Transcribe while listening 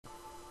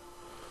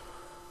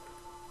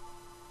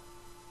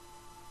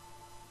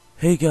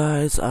Hey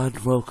guys, and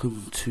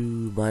welcome to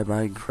my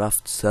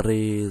Minecraft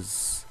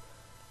series.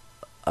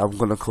 I'm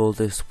gonna call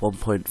this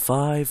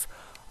 1.5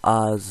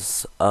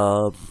 as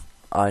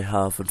I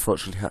have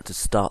unfortunately had to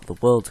start the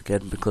world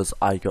again because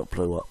I got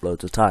blown up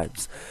loads of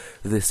times.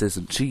 This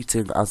isn't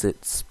cheating as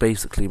it's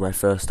basically my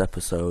first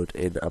episode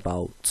in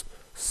about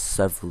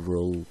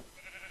several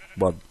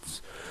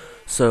months.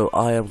 So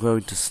I am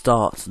going to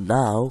start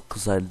now,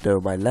 because I know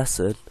my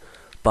lesson,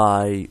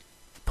 by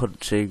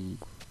punching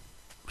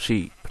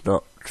sheep,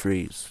 not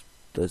trees.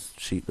 There's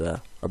sheep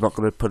there. I'm not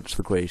going to punch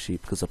the grey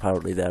sheep because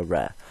apparently they're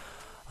rare.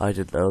 I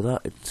didn't know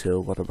that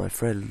until one of my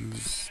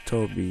friends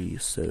told me,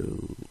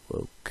 so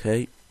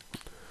okay.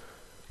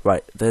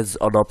 Right, there's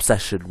an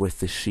obsession with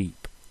this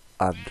sheep,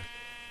 and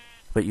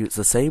I bet you it's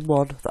the same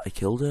one that I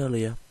killed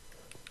earlier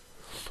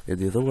in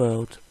the other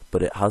world,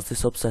 but it has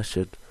this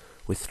obsession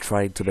with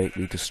trying to make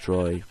me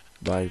destroy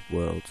my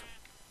world.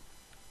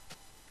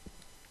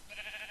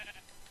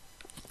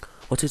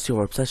 What is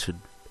your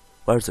obsession?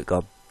 Where has it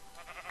gone?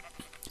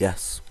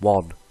 Yes,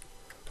 1.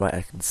 Right,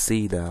 I can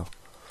see now.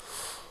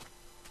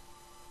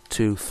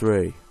 2,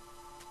 3.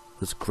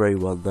 There's a grey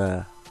one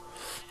there,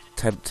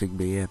 tempting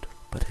me in,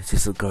 but it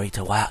isn't going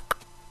to work.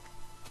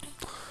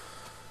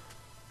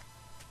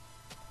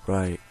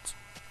 Right.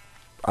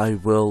 I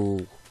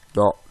will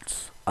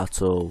not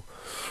at all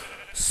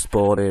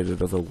spawn in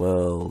another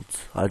world.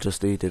 I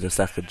just needed a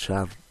second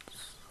chance.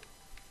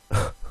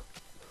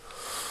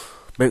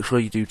 Make sure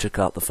you do check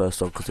out the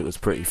first one because it was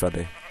pretty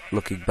funny.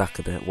 Looking back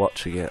at it,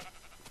 watching it,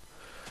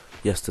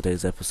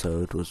 yesterday's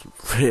episode was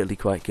really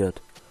quite good.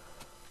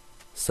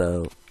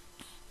 So,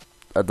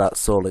 and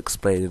that's all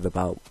explaining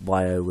about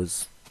why I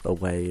was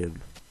away and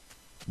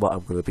what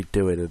I'm going to be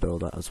doing and all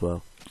that as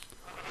well.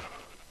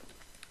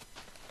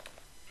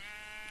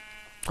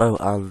 Oh,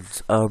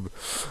 and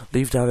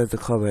leave down in the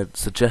comments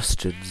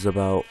suggestions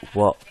about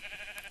what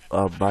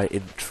my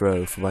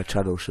intro for my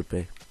channel should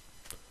be.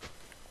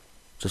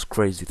 Just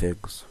crazy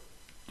things.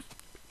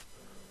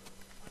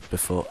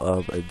 Before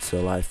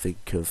until I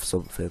think of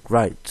something.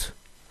 Right.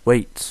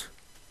 Wait.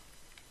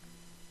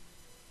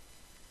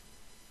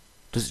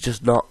 Does it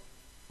just not?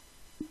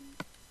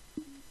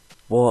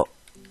 What?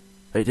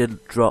 It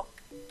didn't drop.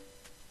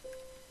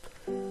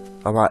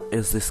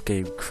 Is this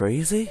game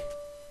crazy?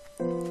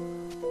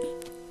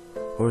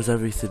 Or has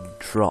everything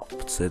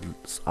dropped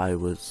since I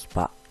was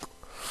back?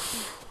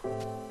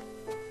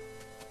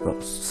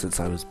 Not since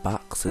I was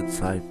back,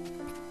 since I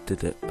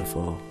did it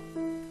before.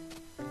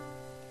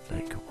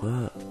 Like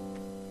what?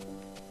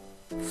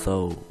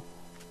 So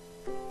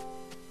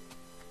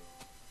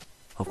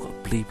I've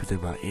got bleeping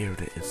in my ear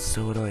and it is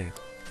so annoying.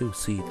 Ooh,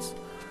 seeds.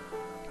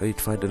 I need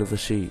to find another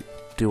sheep.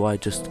 Do I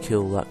just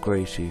kill that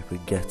grey sheep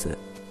and get it?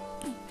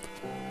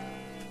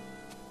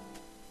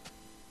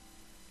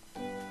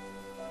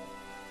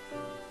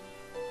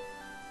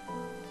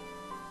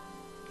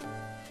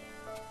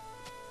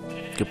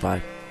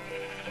 Goodbye.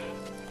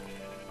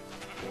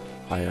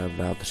 I am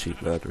now the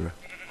sheep murderer.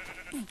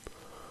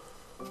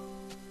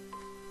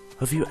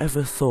 Have you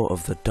ever thought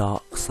of the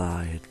dark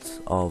side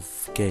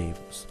of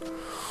games?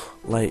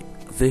 Like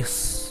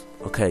this,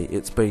 okay,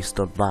 it's based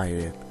on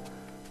mining,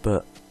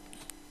 but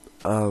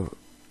like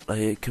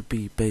it could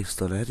be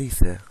based on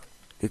anything.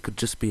 It could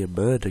just be a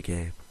murder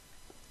game.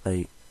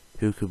 Like,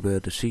 who can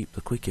murder sheep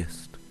the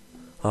quickest?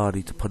 Oh, I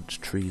need to punch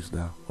trees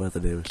now. Where are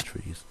the nearest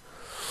trees?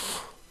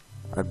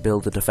 And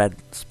build a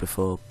defense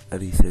before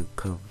anything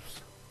comes.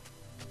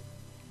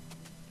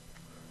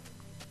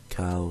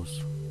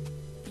 Cows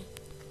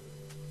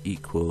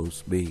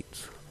equals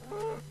meat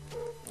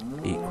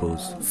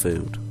equals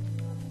food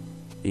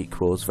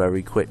equals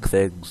very quick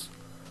things.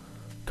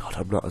 God,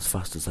 I'm not as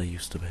fast as I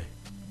used to be.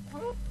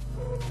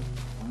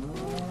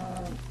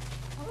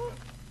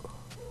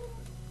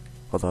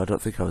 Although I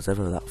don't think I was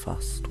ever that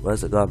fast.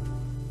 Where's it gone?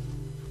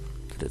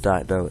 Did it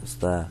die? No, it's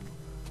there.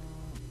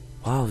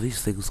 Wow,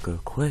 these things go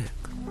quick.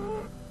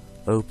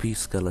 OP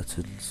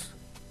skeletons.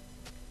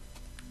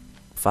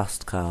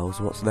 Fast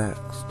cows, what's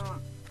next?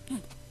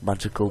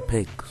 Magical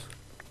pigs.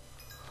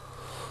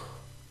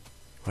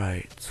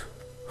 Right.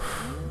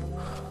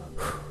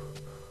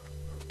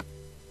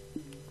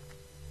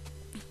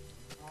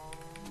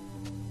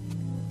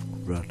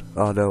 Run.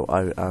 Oh no,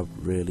 I am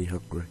really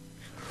hungry.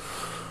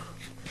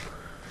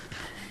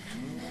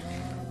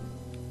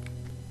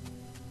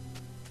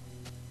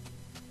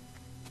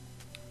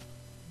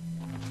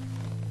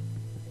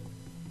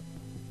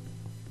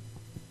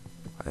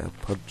 I am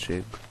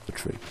punching the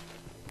tree.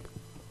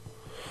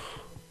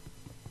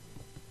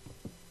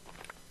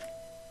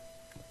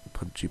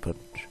 Punchy punch.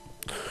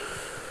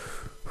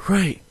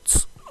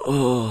 Right.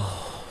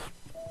 Oh.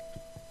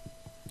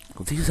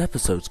 These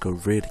episodes go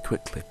really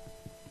quickly.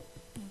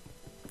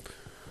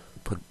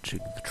 Punching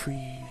the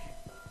tree.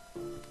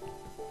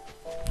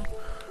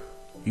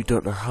 You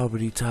don't know how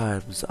many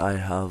times I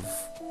have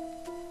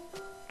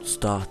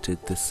started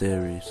this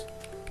series.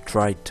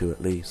 Tried to,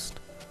 at least.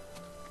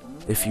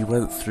 If you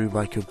went through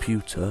my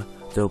computer,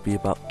 there'll be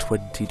about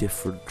 20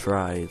 different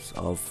tries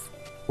of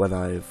when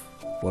I've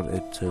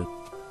wanted to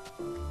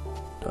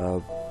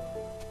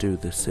do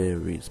this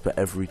series, but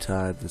every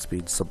time there's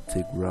been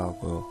something wrong,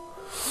 or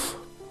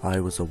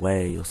I was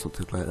away or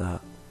something like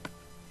that,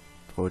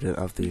 or I didn't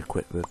have the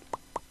equipment.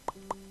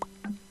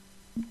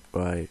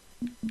 Right.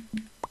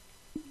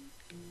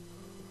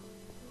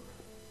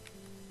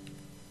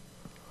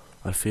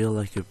 I feel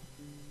like a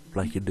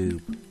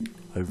noob.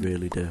 I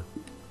really do.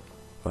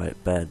 Right,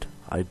 bed.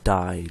 I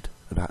died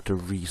and had to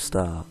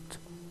restart.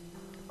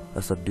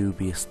 That's the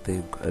noobiest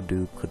thing a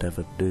noob could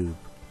ever do.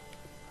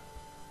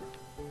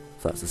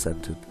 That's a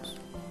sentence.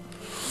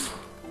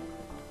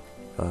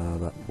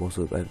 That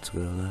wasn't meant to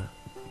go there.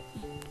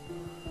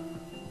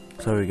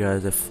 Sorry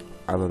guys if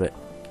I'm a bit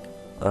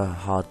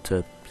hard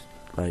to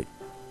like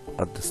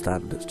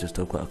understand. It's just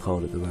I've got a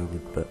cold at the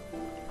moment, but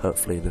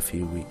hopefully in a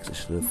few weeks it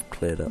should have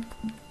cleared up.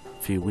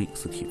 A few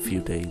weeks, a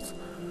few days.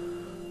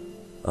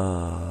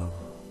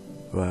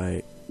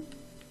 Right.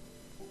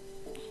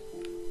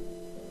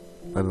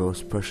 My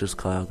most precious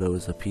cargo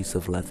is a piece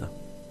of leather.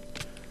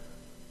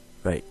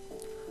 Right.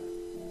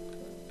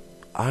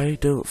 I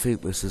don't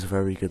think this is a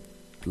very good,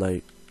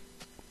 like,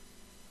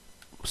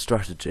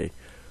 strategy.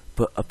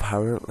 But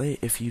apparently,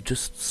 if you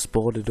just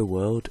spawn in a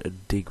world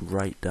and dig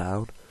right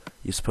down,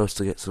 you're supposed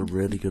to get some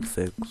really good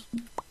things.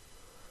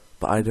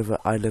 But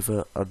I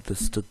never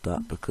understood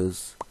that,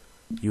 because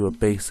you were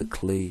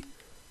basically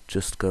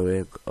just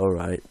going,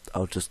 alright,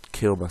 I'll just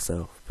kill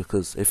myself.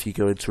 Because if you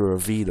go into a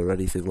ravine or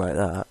anything like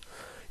that,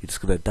 you're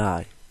just gonna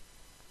die.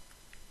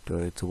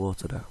 Going into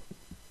water now.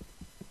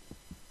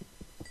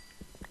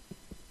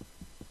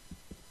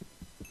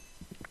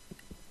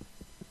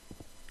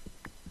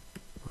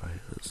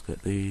 Right, let's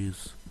get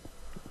these.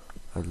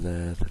 And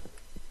then...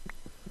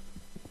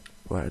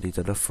 right, I need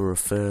enough for a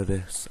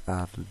furnace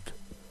and...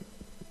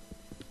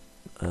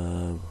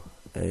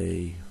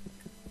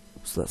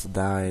 so that's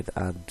 9,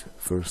 and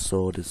for a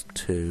sword is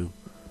 2.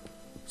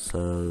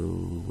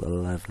 So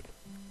 11.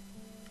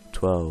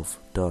 12.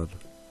 Done.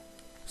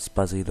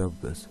 Spazzy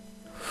numbers.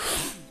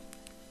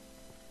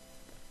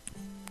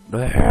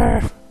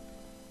 There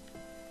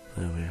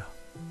we are.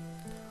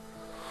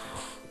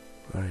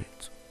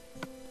 Right.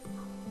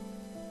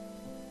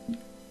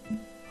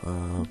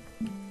 And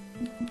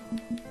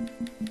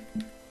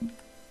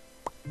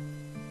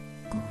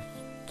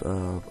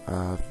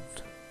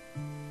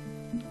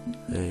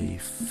a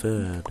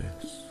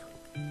furnace.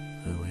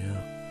 There we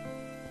are.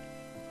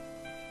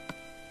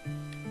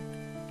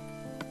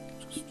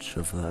 Just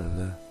shove that in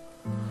there.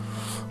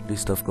 At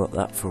least I've got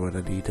that for when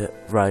I need it.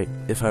 Right,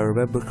 if I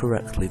remember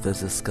correctly,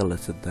 there's a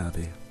skeleton down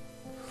here.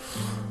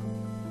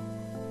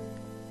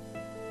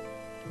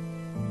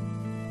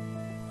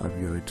 I'm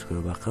going to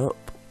go back up,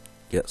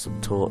 get some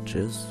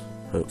torches,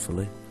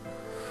 hopefully,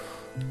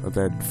 and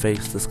then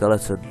face the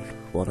skeleton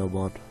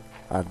one-on-one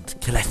and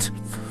kill it.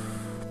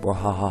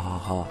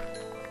 Wahahaha.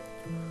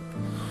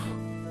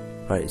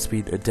 Right, it's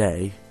been a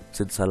day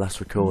since I last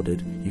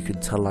recorded. You can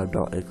tell I'm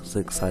not as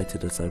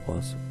excited as I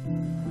was.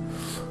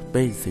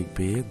 Main thing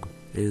being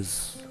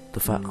is the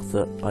fact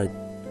that I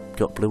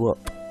got blew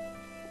up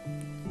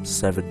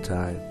 7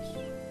 times.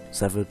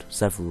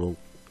 Several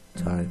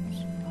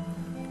times.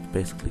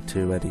 Basically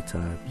too many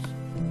times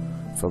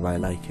for my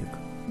liking.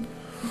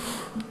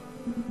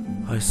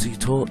 I see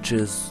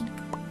torches.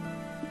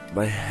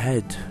 My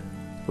head.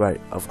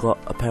 Right, I've got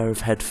a pair of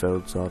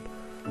headphones on.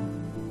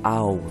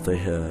 Ow, they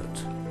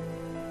hurt.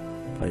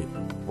 Like,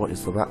 what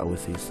is the matter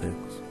with these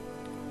things?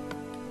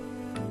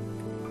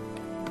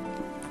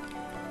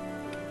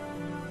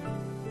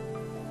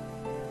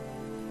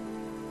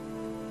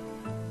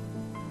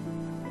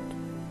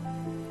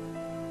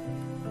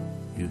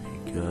 You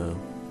can go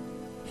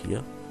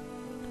here.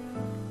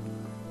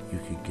 You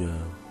can go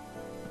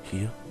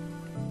here.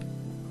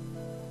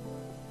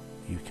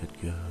 You can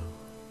go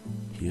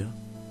here.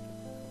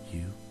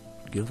 You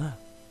can go there.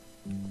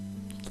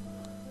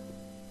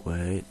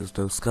 Wait, there's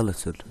no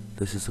skeleton.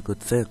 This is a good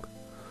thing.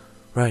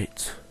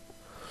 Right.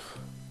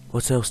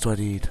 What else do I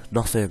need?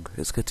 Nothing.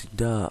 It's getting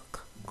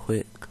dark.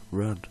 Quick,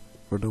 run.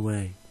 Run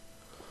away.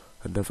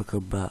 And never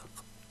come back.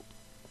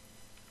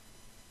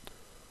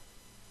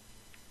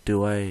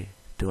 Do I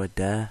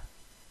dare?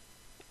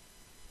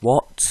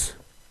 What?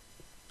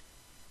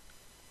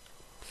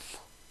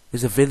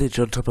 There's a village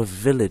on top of a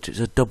village. It's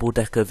a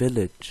double-decker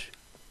village.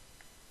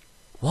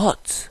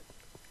 What?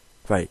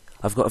 Right,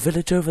 I've got a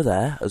village over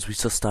there, as we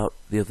sussed out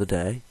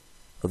yesterday.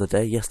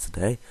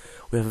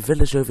 We have a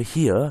village over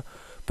here,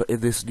 but in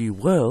this new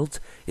world,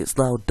 it's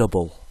now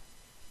double.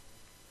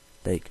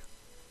 Like,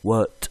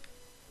 what?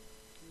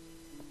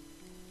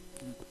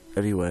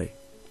 Anyway,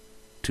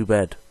 to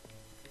bed.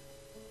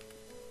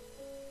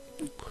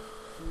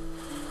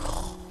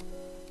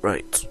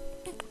 Right,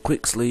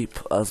 quick sleep,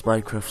 as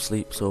Minecraft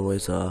sleeps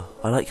always are.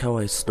 I like how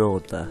I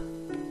snored there.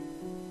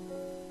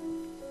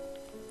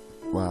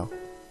 Wow.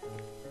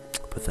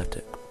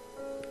 Pathetic.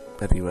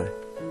 Anyway.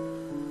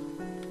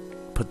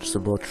 Punch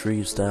some more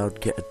trees down,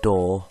 get a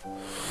door,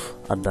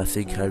 and I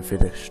think I'm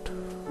finished.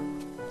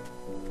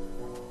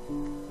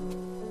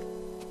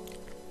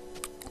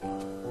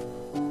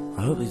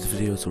 I hope these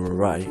videos are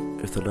alright.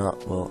 If they're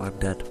not, well, I'm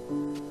dead.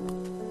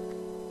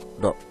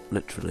 Not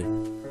literally,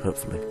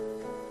 hopefully.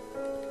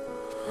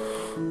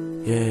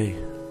 Yay.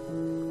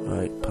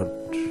 Right,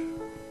 punch.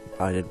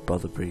 I didn't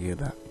bother bringing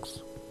an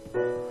axe.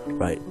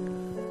 Right.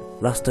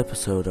 Last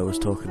episode I was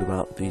talking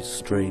about these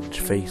strange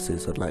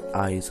faces and like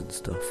eyes and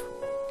stuff.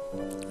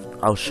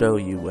 I'll show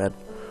you when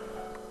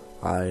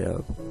I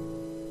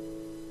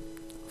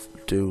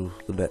do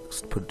the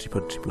next punchy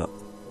block.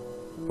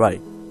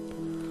 Right.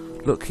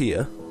 Look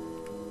here.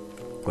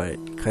 Right,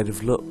 kind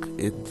of look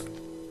in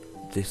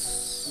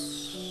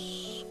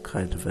this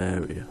kind of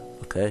area,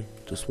 okay?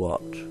 Just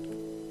watch.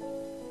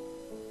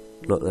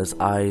 Look, there's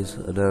eyes,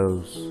 a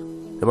nose.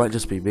 It might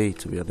just be me,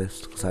 to be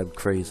honest, because I'm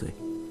crazy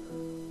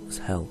as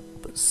hell,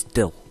 but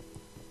still.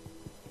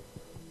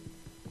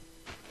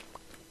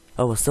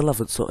 Oh, I still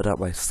haven't sorted out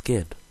my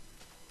skin.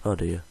 Oh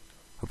dear.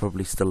 I'm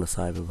probably still a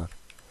Cyberman.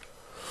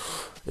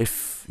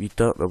 If you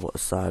don't know what a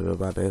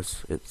Cyberman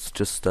is, it's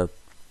just like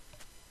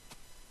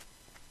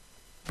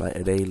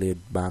an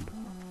alien man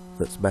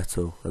that's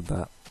metal and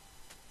that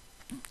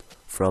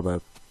from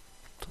a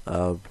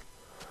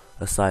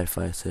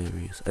sci-fi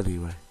series.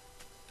 Anyway,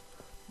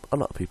 a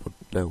lot of people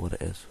know what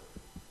it is.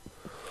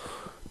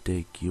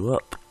 Dig you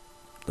up.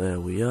 There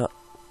we are.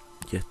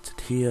 Get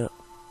it here.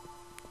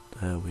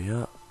 There we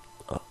are.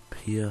 Up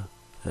here.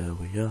 There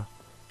we are.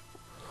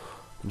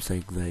 I'm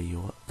saying there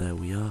you are. There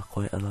we are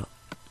quite a lot.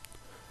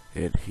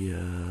 In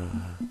here.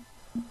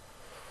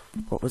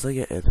 What was I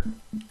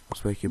getting? I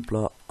was making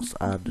blocks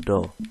and a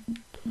door.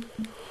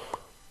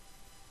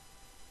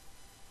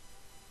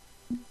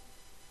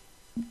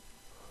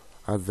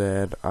 And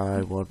then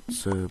I want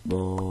some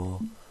more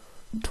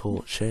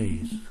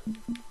torches.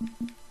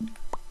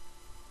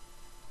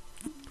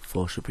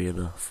 4 should be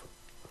enough.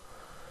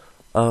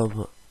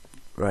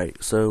 Right,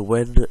 so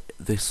when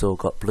this all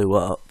got blew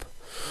up,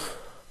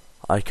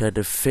 I kind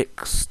of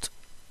fixed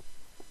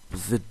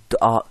the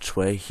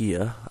archway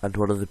here and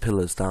one of the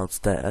pillars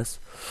downstairs,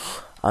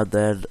 and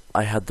then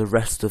I had the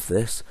rest of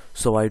this,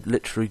 so I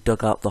literally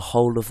dug out the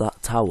whole of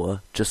that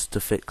tower just to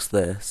fix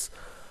this,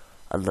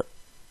 and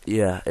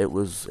yeah, it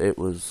was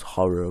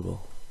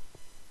horrible.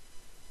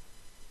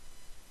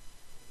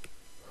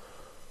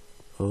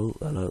 Oh,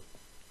 hello.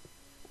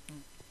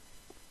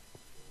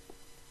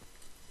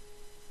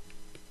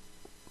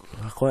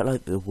 I quite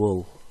like the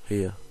wool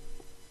here.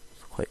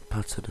 It's quite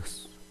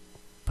patternous.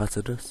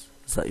 Patternous?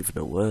 Is that even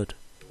a word?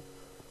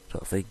 I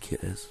don't think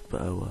it is,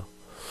 but oh well.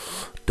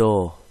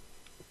 Door.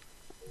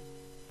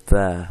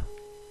 There.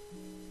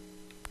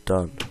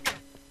 Done.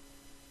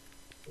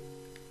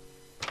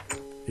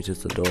 It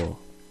is the door.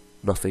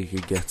 Nothing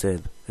can get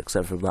in,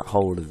 except from that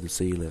hole in the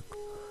ceiling.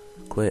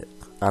 Quick.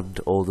 And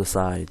all the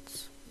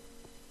sides.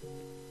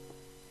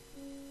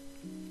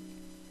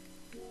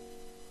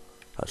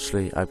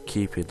 Actually, I'm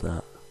keeping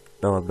that.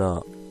 No, I'm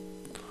not.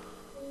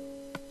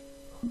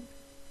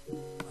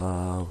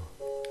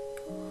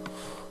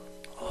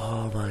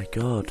 Oh my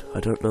god, I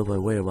don't know my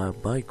way around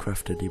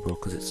Minecraft anymore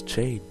because it's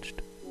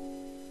changed.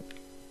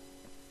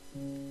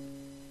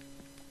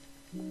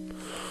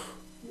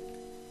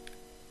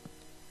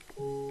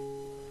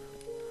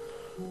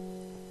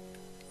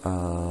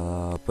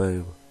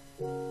 Boom.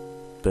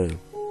 Boom.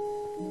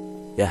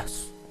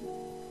 Yes.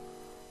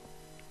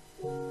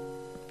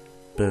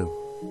 Boom.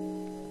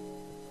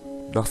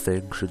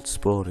 Nothing should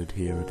spawn in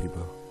here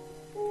anymore.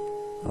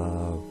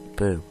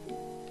 Boom.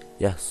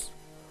 Yes.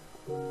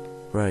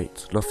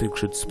 Right, nothing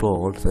should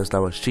spawn. There's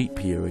now a sheep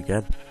here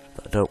again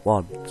that I don't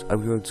want.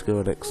 I'm going to go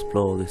and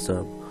explore this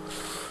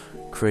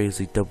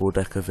crazy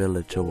double-decker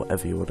village or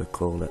whatever you want to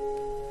call it.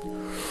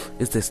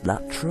 Is this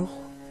natural?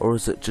 Or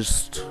is it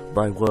just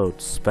my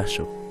world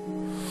special?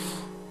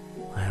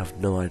 I have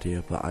no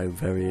idea, but I'm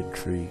very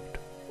intrigued.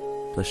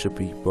 There should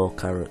be more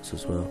carrots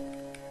as well.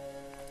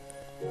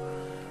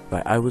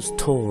 Right, I was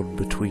torn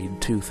between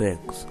two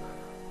things.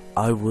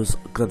 I was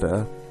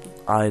gonna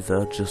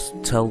either just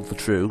tell the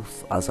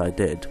truth, as I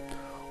did,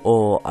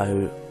 or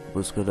I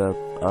was gonna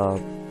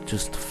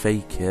just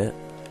fake it,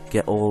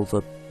 get all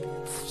the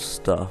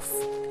stuff,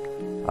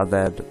 and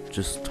then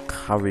just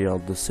carry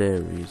on the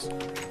series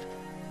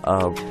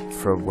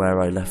from where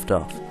I left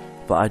off.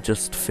 But I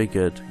just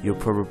figured you'll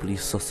probably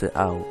suss it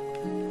out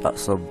at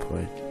some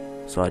point,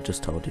 so I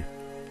just told you.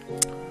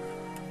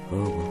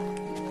 Oh well.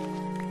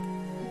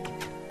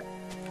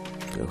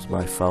 It was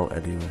my fault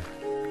anyway.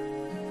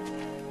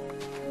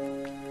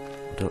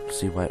 I don't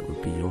see why it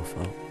would be your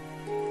fault.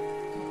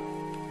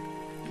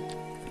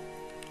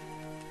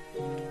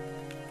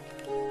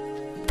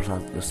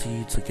 Plant the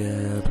seeds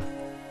again.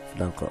 I've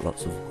now got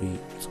lots of wheat.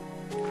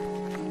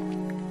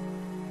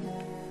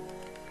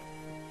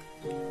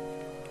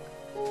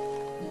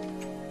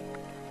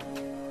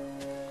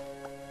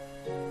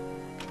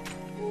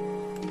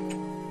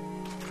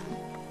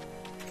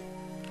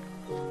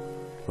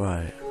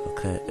 Right,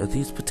 okay. Are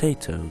these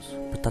potatoes?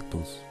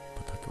 Potatoes.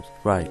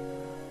 Right,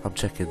 I'm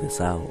checking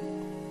this out.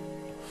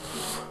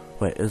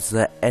 Wait, is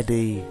there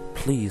any...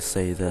 Please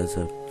say there's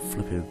a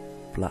flipping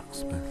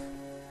blacksmith.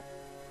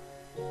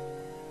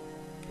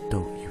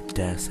 Don't you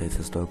dare say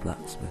there's no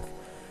blacksmith.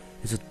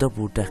 It's a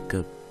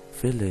double-decker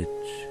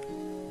village.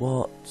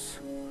 What?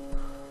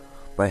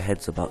 My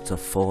head's about to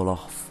fall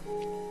off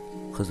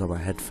because of my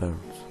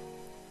headphones.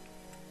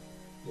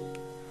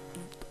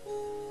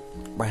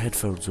 My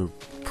headphones are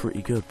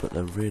pretty good, but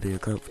they're really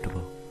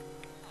uncomfortable.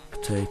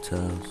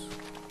 Potatoes.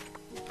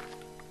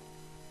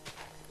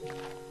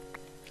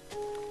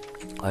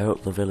 I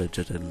hope the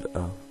villager didn't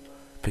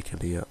pick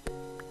any up.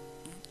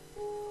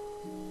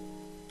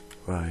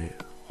 Right,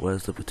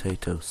 where's the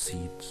potato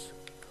seeds?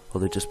 Are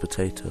they just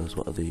potatoes?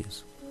 What are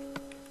these?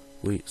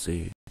 Wheat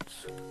seeds.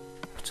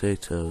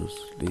 Potatoes.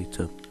 Need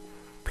to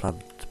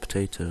plant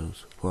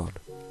potatoes. 1,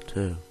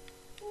 2.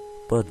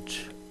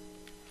 Bunch.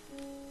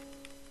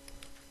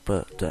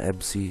 But the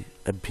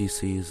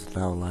NPCs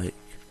now like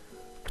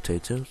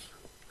potatoes?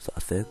 Is that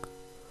a thing?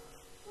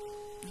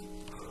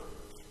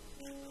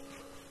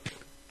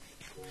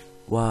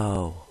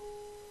 Wow.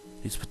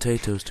 These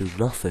potatoes do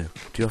nothing.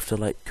 Do you have to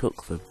like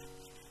cook them?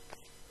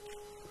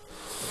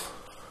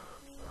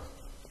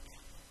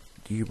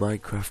 New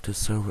Minecraft is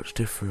so much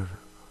different.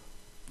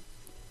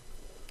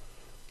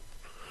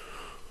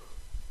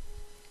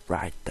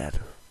 Right then.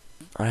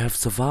 I have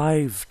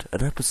survived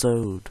an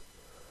episode.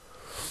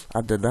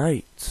 And a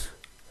night.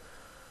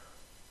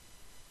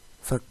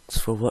 Thanks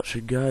for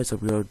watching, guys.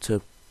 I'm going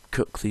to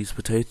cook these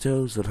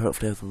potatoes and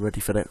hopefully have them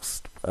ready for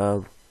next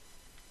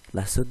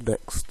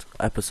next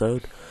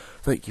episode.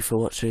 Thank you for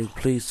watching.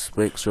 Please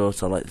make sure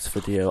to like this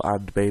video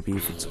and maybe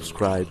even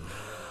subscribe.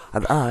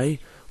 And I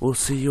will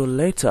see you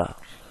later.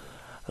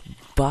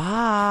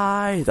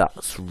 Bye.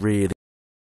 That's really